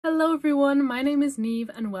Hello everyone, my name is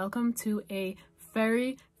Neve and welcome to a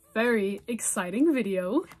very exciting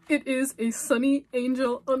video. It is a Sonny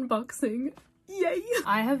Angel unboxing. Yay!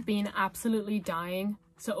 I have been absolutely dying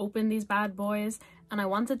to open these bad boys and I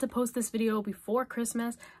wanted to post this video before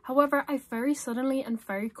Christmas. However, I very suddenly and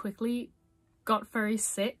very quickly got very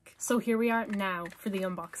sick. So here we are now for the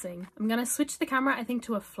unboxing. I'm gonna switch the camera, I think,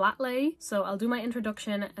 to a flat lay. So I'll do my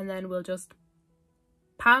introduction and then we'll just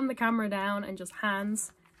pan the camera down and just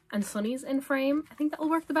hands and Sonny's in frame. I think that'll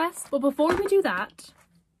work the best. But before we do that,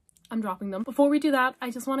 I'm dropping them. Before we do that,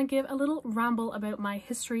 I just want to give a little ramble about my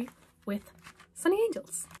history with Sonny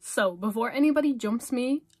Angels. So before anybody jumps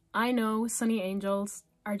me, I know Sonny Angels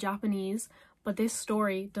are Japanese, but this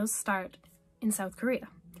story does start in South Korea.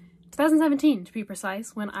 2017 to be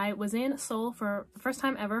precise, when I was in Seoul for the first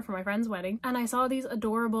time ever for my friend's wedding, and I saw these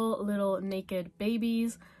adorable little naked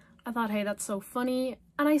babies. I thought, hey, that's so funny,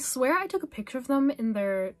 and I swear I took a picture of them in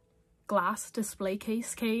their glass display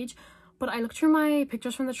case cage, but I looked through my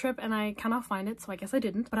pictures from the trip and I cannot find it, so I guess I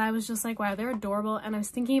didn't. But I was just like, wow, they're adorable, and I was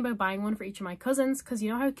thinking about buying one for each of my cousins, because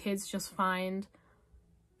you know how kids just find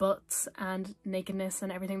butts and nakedness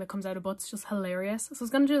and everything that comes out of butts just hilarious. So I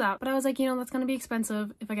was gonna do that, but I was like, you know, that's gonna be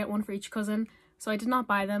expensive if I get one for each cousin, so I did not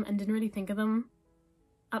buy them and didn't really think of them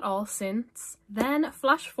at all since. Then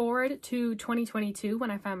flash forward to 2022 when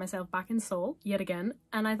I found myself back in Seoul yet again,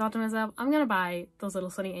 and I thought to myself, I'm gonna buy those little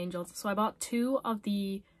Sonny Angels. So I bought two of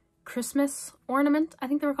the Christmas ornament, I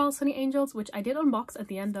think they were called Sonny Angels, which I did unbox at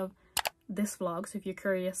the end of this vlog, so if you're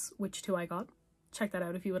curious which two I got, check that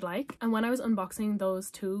out if you would like. And when I was unboxing those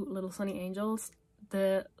two little Sonny Angels,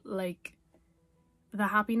 the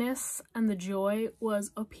happiness and the joy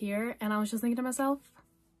was up here, and I was just thinking to myself,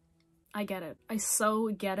 I get it. I so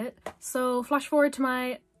get it. So flash forward to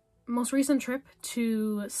my most recent trip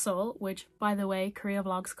to Seoul, which, by the way, Korea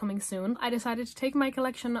vlogs coming soon. I decided to take my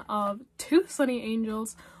collection of 2 Sonny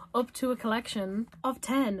Angels up to a collection of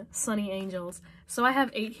 10 Sonny Angels. So I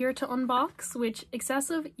have 8 here to unbox, which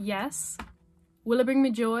excessive, yes. Will it bring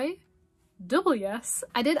me joy? Double yes.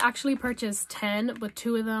 I did actually purchase 10, but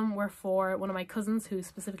 2 of them were for one of my cousins who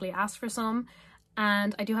specifically asked for some.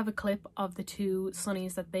 And I do have a clip of the 2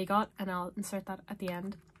 Sonnies that they got, and I'll insert that at the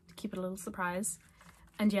end to keep it a little surprise.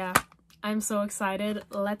 And yeah, I'm so excited.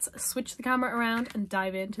 Let's switch the camera around and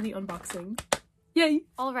dive into the unboxing. Yay!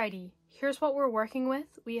 Alrighty, here's what we're working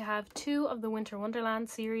with. We have 2 of the Winter Wonderland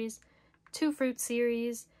series, 2 fruit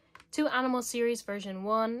series, 2 animal series version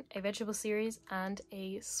 1, a vegetable series, and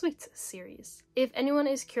a sweets series. If anyone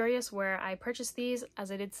is curious where I purchased these,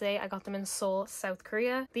 as I did say, I got them in Seoul, South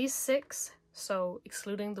Korea. These 6, so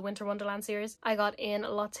excluding the Winter Wonderland series, I got in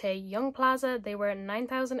Lotte Young Plaza. They were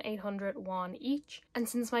 9,800 won each, and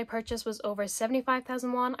since my purchase was over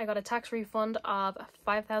 75,000 won, I got a tax refund of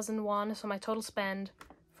 5,000 won, so my total spend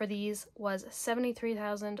for these was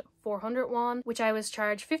 73,400 won, which I was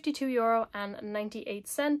charged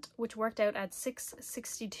 €52.98, which worked out at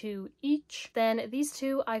 662 each. Then these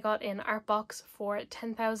 2 I got in Artbox for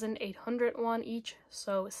 10,800 won each,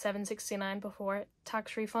 so 769 before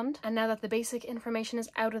tax refund. And now that the basic information is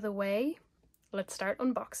out of the way, let's start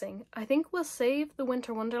unboxing. I think we'll save the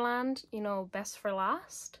Winter Wonderland, you know, best for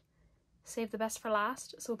last. Save the best for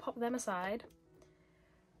last, so we'll pop them aside.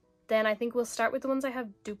 Then I think we'll start with the ones I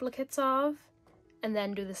have duplicates of, and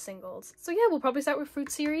then do the singles. So yeah, we'll probably start with fruit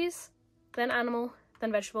series, then animal, then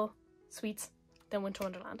vegetable, sweets, then Winter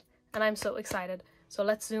Wonderland. And I'm so excited. So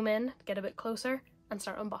let's zoom in, get a bit closer, and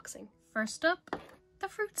start unboxing. First up, the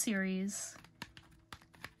fruit series.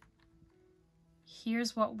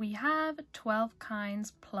 Here's what we have, 12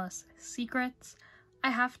 kinds plus secrets.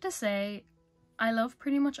 I have to say, I love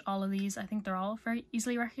pretty much all of these. I think they're all very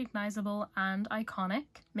easily recognizable and iconic.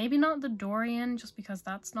 Maybe not the durian, just because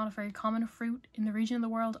that's not a very common fruit in the region of the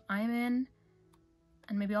world I'm in.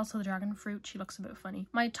 And maybe also the dragon fruit, she looks a bit funny.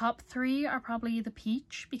 My top 3 are probably the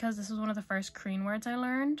peach, because this was one of the first Korean words I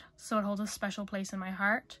learned, so it holds a special place in my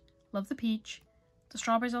heart. Love the peach. The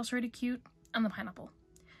strawberry's also really cute, and the pineapple.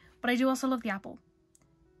 But I do also love the apple,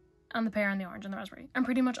 and the pear, and the orange, and the raspberry, and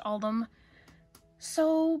pretty much all of them.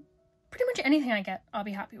 So pretty much anything I get, I'll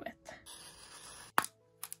be happy with.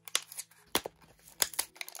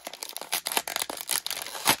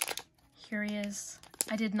 Here he is.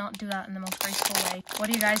 I did not do that in the most graceful way. What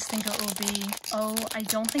do you guys think it will be? Oh, I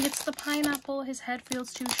don't think it's the pineapple. His head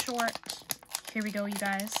feels too short. Here we go, you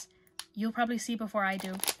guys. You'll probably see before I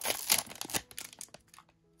do.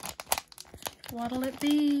 What'll it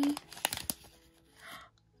be?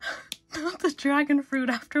 Not the dragon fruit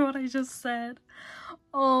after what I just said.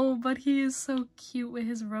 Oh, but he is so cute with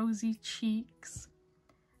his rosy cheeks.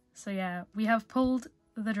 So yeah, we have pulled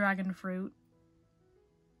the dragon fruit.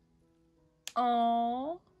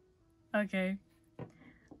 Oh. Okay.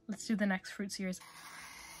 Let's do the next fruit series.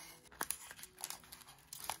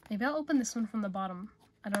 Maybe I'll open this one from the bottom.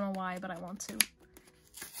 I don't know why, but I want to.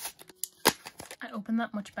 I opened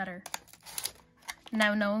that much better.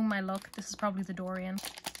 Now knowing my luck, this is probably the durian.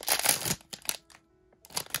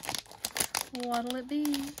 What'll it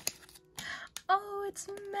be? Oh, it's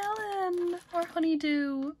melon or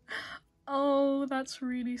honeydew. Oh, that's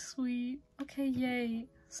really sweet. Okay, yay.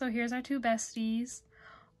 So here's our two besties.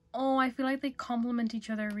 Oh, I feel like they complement each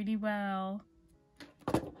other really well.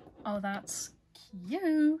 Oh, that's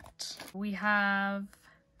cute. We have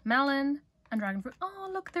melon and dragon fruit. Oh,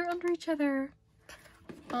 look, they're under each other.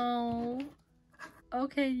 Oh,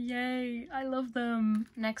 okay, yay. I love them.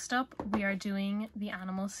 Next up, we are doing the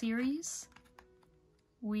animal series.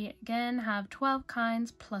 We again have 12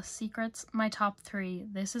 kinds plus secrets. My top 3.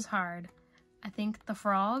 This is hard. I think the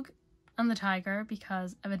frog and the tiger,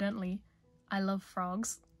 because evidently I love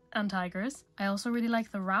frogs and tigers. I also really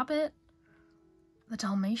like the rabbit. The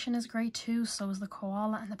Dalmatian is great too, so is the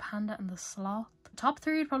koala and the panda and the sloth. The top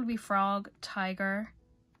 3 would probably be frog, tiger,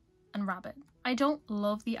 and rabbit. I don't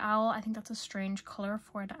love the owl. I think that's a strange colour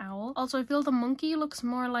for an owl. Also, I feel the monkey looks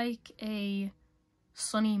more like a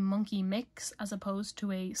Sonny monkey mix as opposed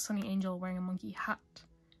to a Sonny angel wearing a monkey hat.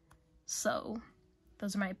 So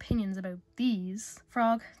those are my opinions about these.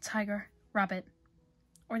 Frog, tiger, rabbit,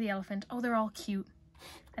 or the elephant. Oh, they're all cute.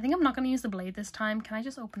 I think I'm not going to use the blade this time. Can I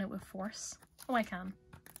just open it with force? Oh, I can.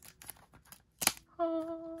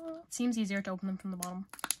 Oh, it seems easier to open them from the bottom.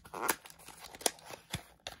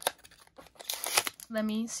 Let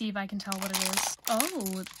me see if I can tell what it is.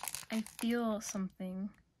 Oh, I feel something.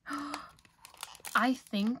 I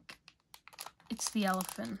think it's the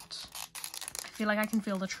elephant. I feel like I can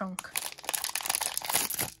feel the trunk.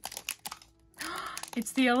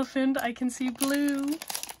 It's the elephant. I can see blue.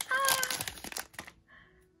 Ah!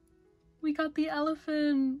 We got the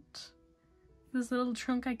elephant. This little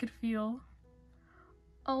trunk I could feel.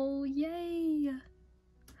 Oh, yay.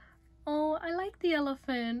 Oh, I like the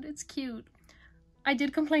elephant. It's cute. I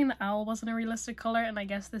did complain the owl wasn't a realistic color, and I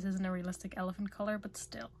guess this isn't a realistic elephant color, but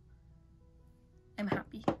still. I'm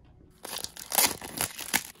happy.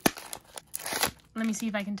 Let me see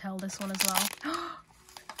if I can tell this one as well.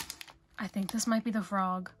 I think this might be the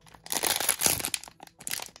frog.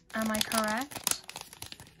 Am I correct?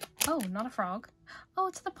 Oh, not a frog. Oh,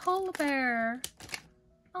 it's the polar bear.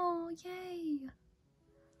 Oh, yay.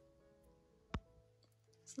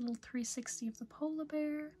 It's a little 360 of the polar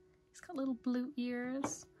bear. He's got little blue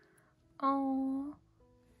ears. Oh,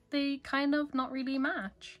 they kind of not really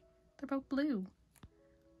match. They're both blue.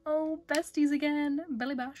 Oh, besties again.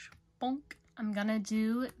 Belly bash. Bonk. I'm gonna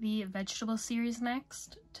do the vegetable series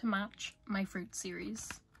next to match my fruit series.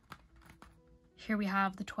 Here we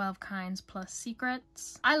have the 12 kinds plus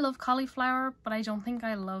secrets. I love cauliflower, but I don't think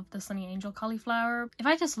I love the Sonny Angel cauliflower. If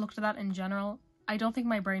I just looked at that in general, I don't think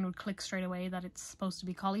my brain would click straight away that it's supposed to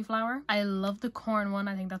be cauliflower. I love the corn one.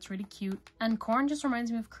 I think that's really cute. And corn just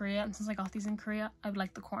reminds me of Korea, and since I got these in Korea, I would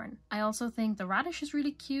like the corn. I also think the radish is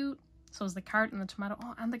really cute. So is the carrot and the tomato.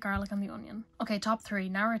 Oh, and the garlic and the onion. Okay, top 3.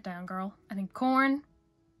 Narrow it down, girl. I think corn,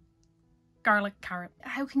 garlic, carrot.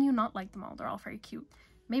 How can you not like them all? They're all very cute.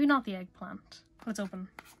 Maybe not the eggplant. Let's open.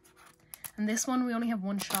 And this one, we only have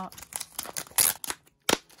one shot.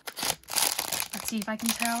 Let's see if I can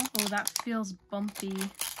tell. Oh, that feels bumpy.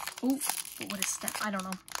 Oh, what is that? I don't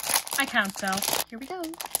know. I can't tell. Here we go.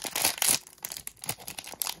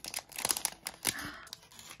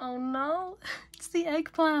 Oh no. It's the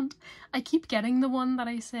eggplant. I keep getting the one that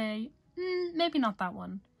I say, maybe not that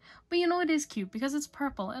one. But you know it is cute because it's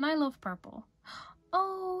purple and I love purple.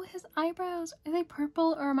 Oh, his eyebrows. Are they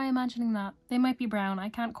purple or am I imagining that? They might be brown. I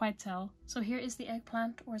can't quite tell. So here is the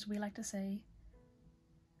eggplant, or as we like to say,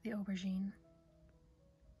 the aubergine.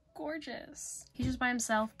 Gorgeous. He's just by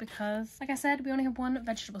himself because, like I said, we only have one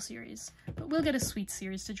vegetable series, but we'll get a sweet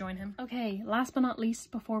series to join him. Okay, last but not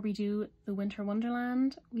least, before we do the Winter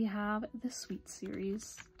Wonderland, we have the sweet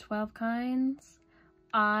series. 12 kinds.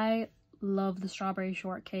 I love the strawberry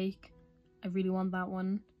shortcake. I really want that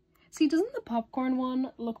one. See, doesn't the popcorn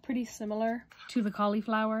one look pretty similar to the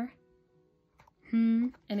cauliflower?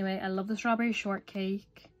 Anyway, I love the strawberry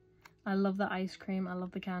shortcake. I love the ice cream. I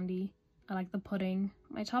love the candy. I like the pudding.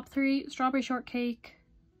 My top 3, strawberry shortcake,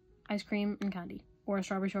 ice cream, and candy. Or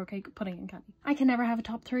strawberry shortcake, pudding, and candy. I can never have a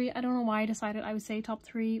top 3. I don't know why I decided I would say top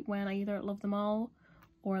 3 when I either love them all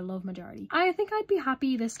or love majority. I think I'd be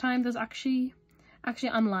happy this time. There's actually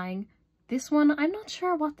I'm lying. This one, I'm not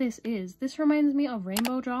sure what this is. This reminds me of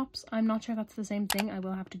Rainbow Drops. I'm not sure if that's the same thing. I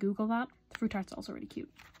will have to Google that. The fruit tart's also really cute.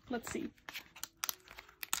 Let's see.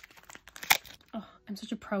 I'm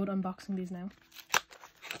such a pro at unboxing these now.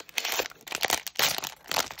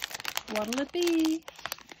 What'll it be?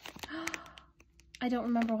 I don't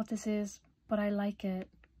remember what this is, but I like it.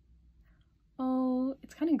 Oh,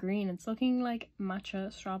 it's kind of green. It's looking like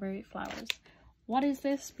matcha strawberry flowers. What is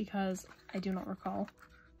this? Because I do not recall.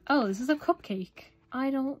 Oh, this is a cupcake. I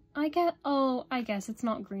guess it's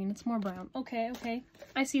not green. It's more brown. Okay, okay.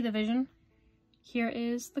 I see the vision. Here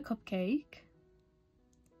is the cupcake.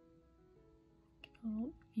 Get a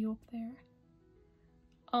little view up there.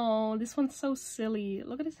 Oh, this one's so silly.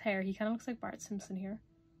 Look at his hair. He kind of looks like Bart Simpson here.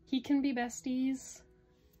 He can be besties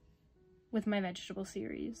with my vegetable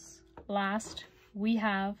series. Last, we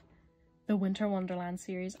have the Winter Wonderland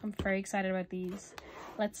series. I'm very excited about these.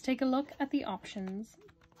 Let's take a look at the options.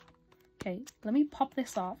 Okay, let me pop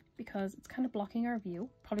this off because it's kind of blocking our view.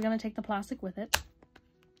 Probably gonna take the plastic with it.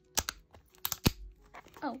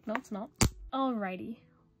 Oh, no, it's not. Alrighty.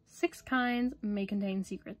 6 kinds may contain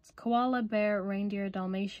secrets. Koala, bear, reindeer,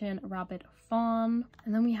 Dalmatian, rabbit, fawn.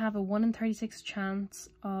 And then we have a 1 in 36 chance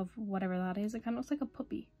of whatever that is. It kind of looks like a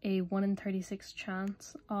puppy. A 1 in 36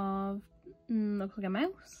 chance of, looks like a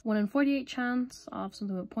mouse. 1 in 48 chance of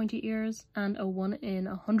something with pointy ears. And a 1 in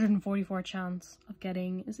 144 chance of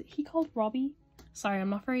getting, is it he called Robbie? Sorry, I'm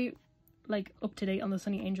not very like up to date on the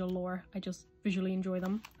Sonny Angel lore. I just visually enjoy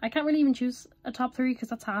them. I can't really even choose a top 3 because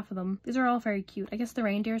that's half of them. These are all very cute. I guess the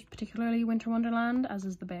reindeer is particularly Winter Wonderland, as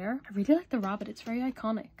is the bear. I really like the rabbit. It's very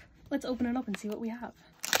iconic. Let's open it up and see what we have.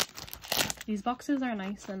 These boxes are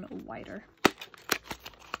nice and wider.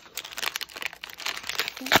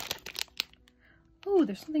 Oh,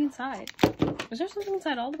 there's something inside. Is there something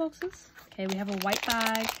inside all the boxes? Okay, we have a white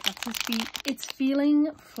bag. That's his feet. It's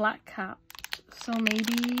feeling flat capped, so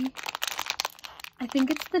maybe I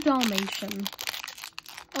think it's the Dalmatian.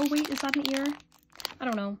 Oh wait, is that an ear? I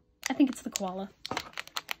don't know. I think it's the koala.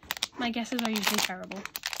 My guesses are usually terrible.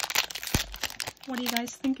 What do you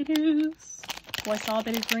guys think it is? Oh, I saw a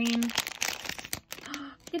bit of green.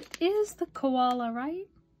 It is the koala, right?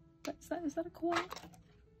 Is that a koala?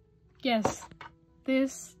 Yes,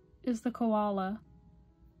 this is the koala.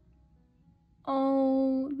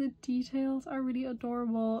 Oh, the details are really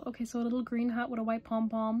adorable. Okay, so a little green hat with a white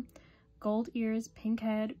pom-pom. Gold ears, pink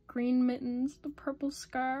head, green mittens, the purple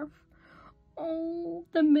scarf. Oh,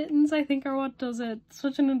 the mittens I think are what does it.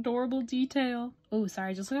 Such an adorable detail. Oh,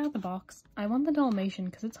 sorry, just look at the box. I want the Dalmatian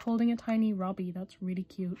because it's holding a tiny Robbie. That's really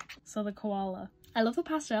cute. So the koala. I love the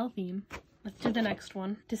pastel theme. Let's do the next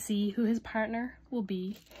one to see who his partner will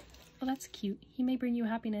be. Oh, that's cute. He may bring you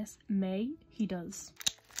happiness. May? He does.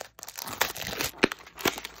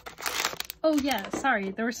 Oh yeah,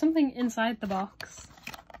 sorry. There was something inside the box.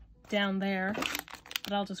 Down there,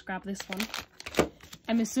 but I'll just grab this one.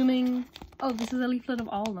 I'm assuming, oh, this is a leaflet of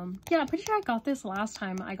all of them. Yeah, I'm pretty sure I got this last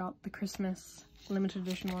time I got the Christmas limited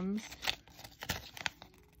edition ones.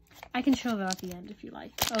 I can show that at the end if you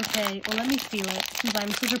like. Okay, well let me feel it since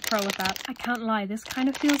I'm such a pro at that. I can't lie, this kind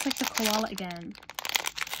of feels like the koala again.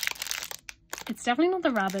 It's definitely not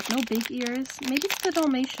the rabbit, no big ears. Maybe it's the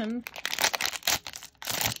Dalmatian.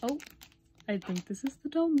 Oh, I think this is the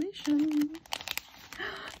Dalmatian.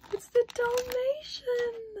 It's the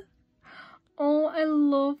Dalmatian! Oh, I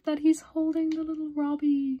love that he's holding the little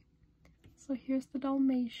Robbie. So here's the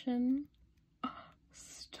Dalmatian. Oh,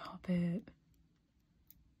 stop it.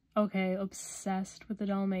 Okay, obsessed with the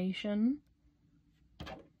Dalmatian.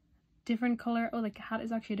 Different color. Oh, the cat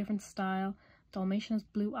is actually a different style. Dalmatian has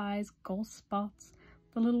blue eyes, gold spots.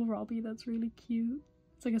 The little Robbie, that's really cute.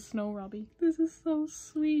 It's like a snow Robbie. This is so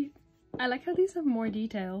sweet. I like how these have more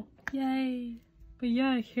detail. Yay! But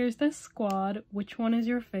yeah, here's the squad. Which one is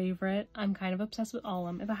your favorite? I'm kind of obsessed with all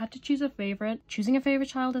of them. If I had to choose a favorite, choosing a favorite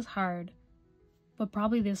child is hard. But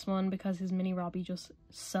probably this one because his mini Robbie just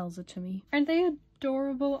sells it to me. Aren't they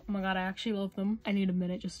adorable? Oh my god, I actually love them. I need a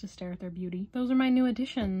minute just to stare at their beauty. Those are my new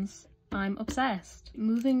additions. I'm obsessed.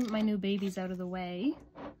 Moving my new babies out of the way.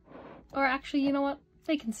 Or actually, you know what?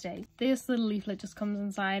 They can stay. This little leaflet just comes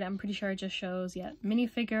inside. I'm pretty sure it just shows, yeah,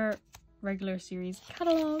 minifigure, regular series,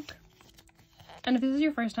 catalog. And if this is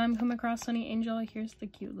your first time coming across Sonny Angel, here's the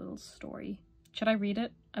cute little story. Should I read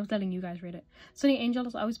it? I was letting you guys read it. Sonny Angel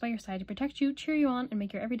is always by your side to protect you, cheer you on, and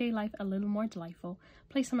make your everyday life a little more delightful.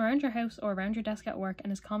 Place him around your house or around your desk at work, and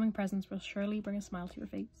his calming presence will surely bring a smile to your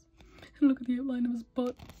face. Look at the outline of his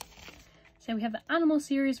butt. So we have the Animal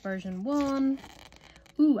Series version 1.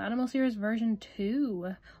 Ooh, Animal Series version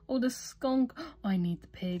 2. Oh, the skunk. Oh, I need the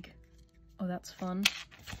pig. Oh, that's fun.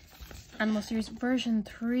 Animal Series version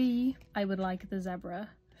 3. I would like the zebra.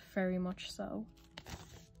 Very much so.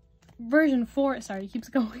 Version 4. Sorry, it keeps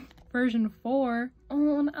going. Version 4.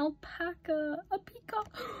 Oh, an alpaca. A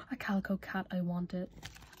peacock. A Calico cat, I want it.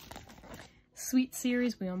 Sweet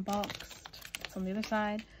series, we unboxed. It's on the other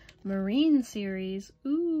side. Marine series,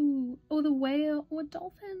 ooh, oh, the whale, oh, a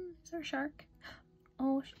dolphin. Is there a shark?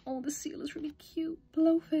 Oh, the seal is really cute.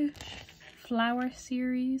 Blowfish. Flower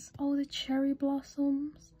series, oh, the cherry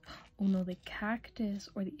blossoms. Oh no, the cactus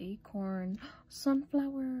or the acorn.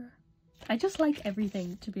 Sunflower. I just like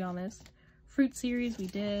everything, to be honest. Fruit series we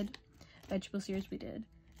did. Vegetable series we did.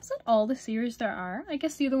 Is that all the series there are? I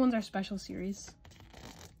guess the other ones are special series.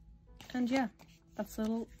 And yeah, that's the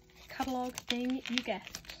little catalogue thing you get.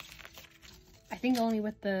 I think only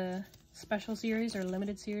with the special series or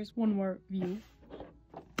limited series, one more view.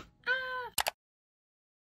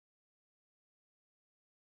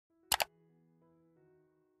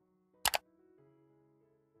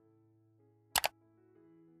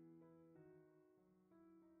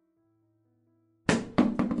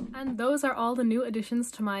 And those are all the new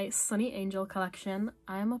additions to my Sonny Angel collection.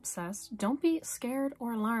 I'm obsessed. Don't be scared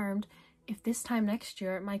or alarmed if this time next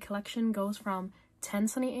year my collection goes from 10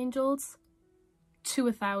 Sonny Angels to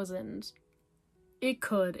 1,000. It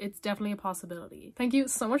could. It's definitely a possibility. Thank you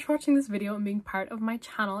so much for watching this video and being part of my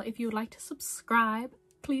channel. If you would like to subscribe,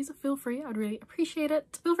 please feel free. I'd really appreciate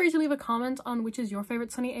it. Feel free to leave a comment on which is your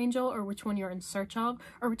favorite Sonny Angel or which one you're in search of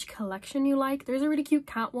or which collection you like. There's a really cute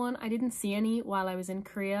cat one. I didn't see any while I was in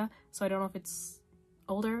Korea, so I don't know if it's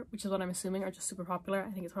older, which is what I'm assuming, or just super popular.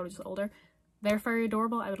 I think it's probably just older. They're very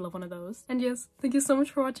adorable. I would love one of those. And yes, thank you so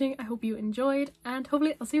much for watching. I hope you enjoyed, and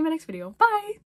hopefully I'll see you in my next video. Bye!